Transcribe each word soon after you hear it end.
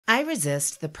I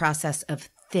resist the process of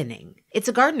thinning. It's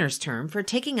a gardener's term for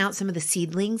taking out some of the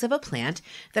seedlings of a plant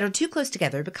that are too close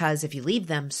together because if you leave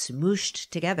them smooshed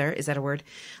together, is that a word?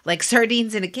 Like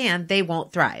sardines in a can, they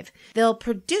won't thrive. They'll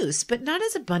produce, but not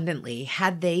as abundantly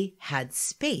had they had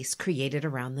space created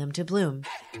around them to bloom.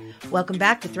 Welcome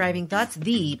back to Thriving Thoughts,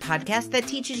 the podcast that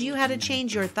teaches you how to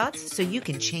change your thoughts so you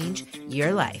can change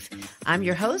your life. I'm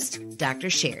your host,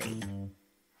 Dr. Sherri.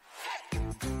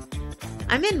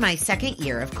 I'm in my second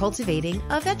year of cultivating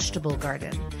a vegetable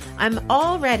garden. I'm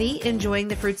already enjoying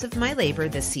the fruits of my labor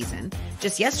this season.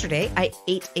 Just yesterday, I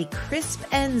ate a crisp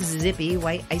and zippy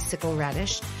white icicle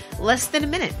radish less than a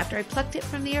minute after I plucked it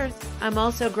from the earth. I'm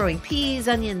also growing peas,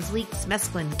 onions, leeks,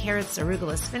 mesclun, carrots,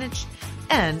 arugula, spinach,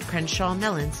 and Crenshaw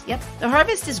melons. Yep, the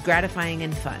harvest is gratifying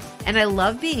and fun, and I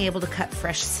love being able to cut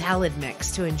fresh salad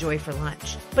mix to enjoy for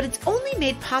lunch. But it's only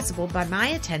made possible by my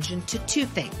attention to two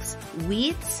things: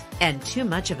 weeds and too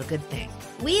much of a good thing.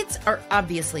 Weeds are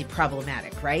obviously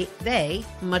problematic, right? They,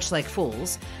 much like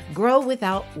fools, grow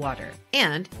without water,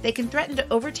 and they can threaten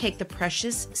to overtake the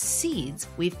precious seeds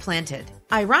we've planted.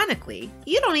 Ironically,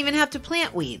 you don't even have to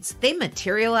plant weeds. They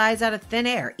materialize out of thin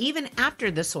air, even after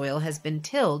the soil has been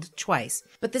tilled twice.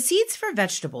 But the seeds for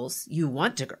vegetables you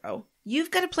want to grow,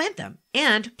 you've got to plant them,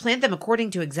 and plant them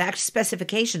according to exact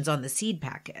specifications on the seed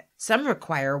packet. Some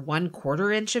require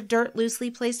 1/4 inch of dirt loosely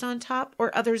placed on top,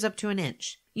 or others up to an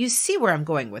inch. You see where I'm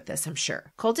going with this, I'm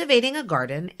sure. Cultivating a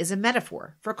garden is a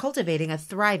metaphor for cultivating a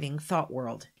thriving thought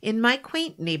world. In my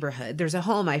quaint neighborhood, there's a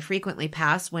home I frequently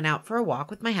pass when out for a walk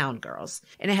with my hound girls,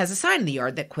 and it has a sign in the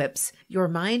yard that quips, "Your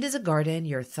mind is a garden,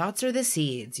 your thoughts are the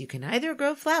seeds. You can either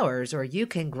grow flowers or you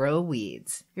can grow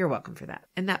weeds." You're welcome for that.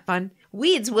 Isn't that fun?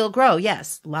 Weeds will grow,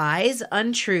 yes. Lies,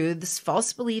 untruths,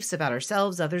 false beliefs about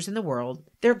ourselves, others, in the world.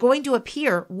 They're going to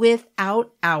appear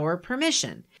without our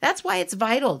permission. That's why it's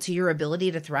vital to your ability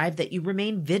to thrive that you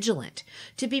remain vigilant,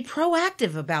 to be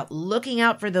proactive about looking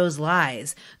out for those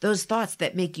lies, those thoughts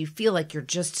that make you feel like you're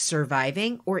just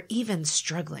surviving or even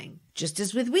struggling. Just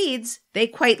as with weeds, they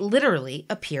quite literally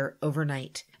appear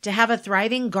overnight. To have a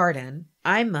thriving garden,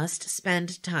 I must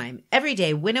spend time every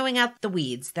day winnowing out the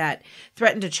weeds that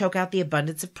threaten to choke out the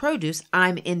abundance of produce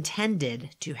I'm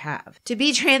intended to have. To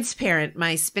be transparent,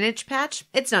 my spinach patch,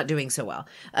 it's not doing so well.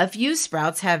 A few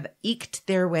sprouts have eked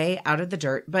their way out of the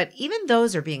dirt, but even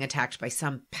those are being attacked by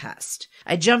some pest.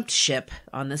 I jumped ship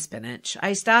on the spinach.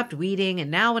 I stopped weeding, and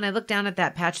now when I look down at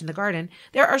that patch in the garden,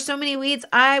 there are so many weeds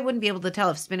I wouldn't be able to tell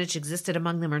if spinach existed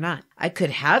among them or not. I could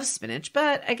have spinach,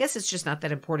 but I guess it's just not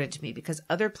that important to me because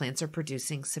other plants are producing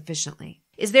sufficiently.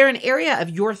 Is there an area of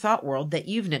your thought world that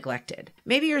you've neglected?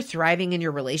 Maybe you're thriving in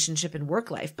your relationship and work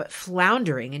life, but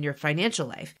floundering in your financial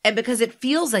life. And because it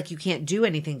feels like you can't do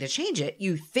anything to change it,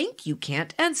 you think you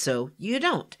can't, and so you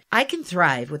don't. I can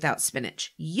thrive without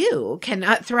spinach. You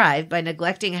cannot thrive by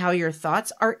neglecting how your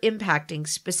thoughts are impacting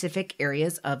specific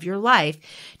areas of your life.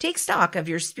 Take stock of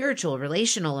your spiritual,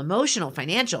 relational, emotional,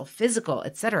 financial, physical,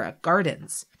 etc.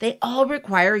 gardens. They all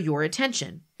require your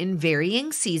attention. In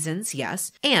varying seasons,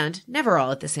 yes, and never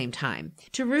all at the same time,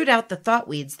 to root out the thought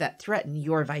weeds that threaten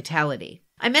your vitality.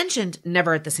 I mentioned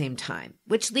never at the same time,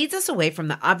 which leads us away from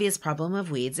the obvious problem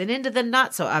of weeds and into the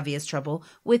not so obvious trouble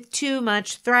with too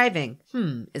much thriving.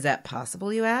 Is that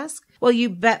possible, you ask? Well,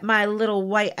 you bet my little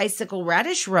white icicle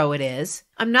radish row it is.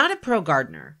 I'm not a pro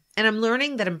gardener, and I'm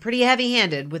learning that I'm pretty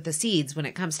heavy-handed with the seeds when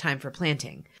it comes time for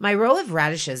planting. My row of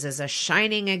radishes is a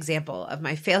shining example of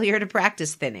my failure to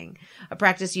practice thinning, a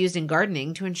practice used in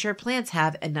gardening to ensure plants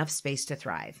have enough space to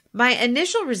thrive. My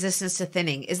initial resistance to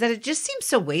thinning is that it just seems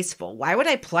so wasteful. Why would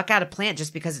I pluck out a plant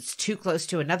just because it's too close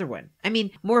to another one? I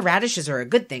mean, more radishes are a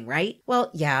good thing, right?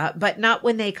 Well, yeah, but not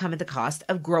when they come at the cost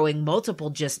of growing multiple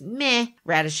just meh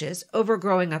radishes over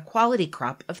growing a quality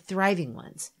crop of thriving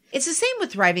ones. It's the same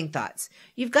with thriving thoughts.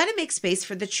 You've got to make space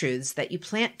for the truths that you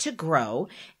plant to grow,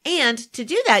 and to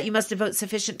do that, you must devote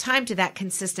sufficient time to that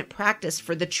consistent practice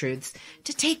for the truths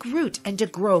to take root and to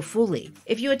grow fully.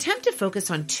 If you attempt to focus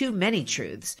on too many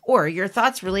truths, or your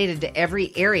thoughts related to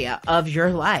every area of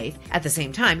your life at the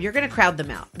same time, you're going to crowd them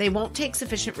out. They won't take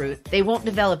sufficient root. They won't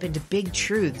develop into big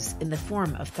truths in the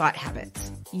form of thought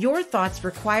habits. Your thoughts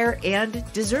require and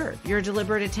deserve your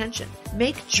deliberate attention.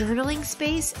 Make journaling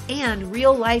space and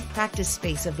real-life practice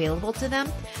space available to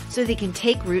them so they can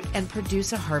take root and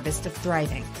produce a harvest of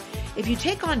thriving. If you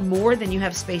take on more than you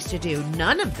have space to do,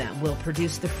 none of them will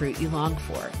produce the fruit you long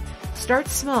for. Start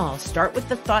small. Start with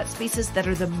the thought spaces that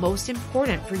are the most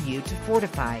important for you to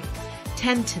fortify.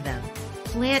 Tend to them.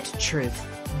 Plant truth.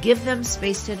 Give them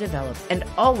space to develop, and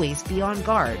always be on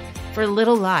guard for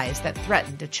little lies that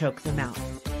threaten to choke them out.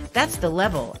 That's the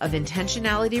level of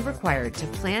intentionality required to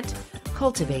plant,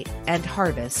 cultivate, and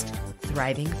harvest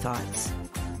thriving thoughts.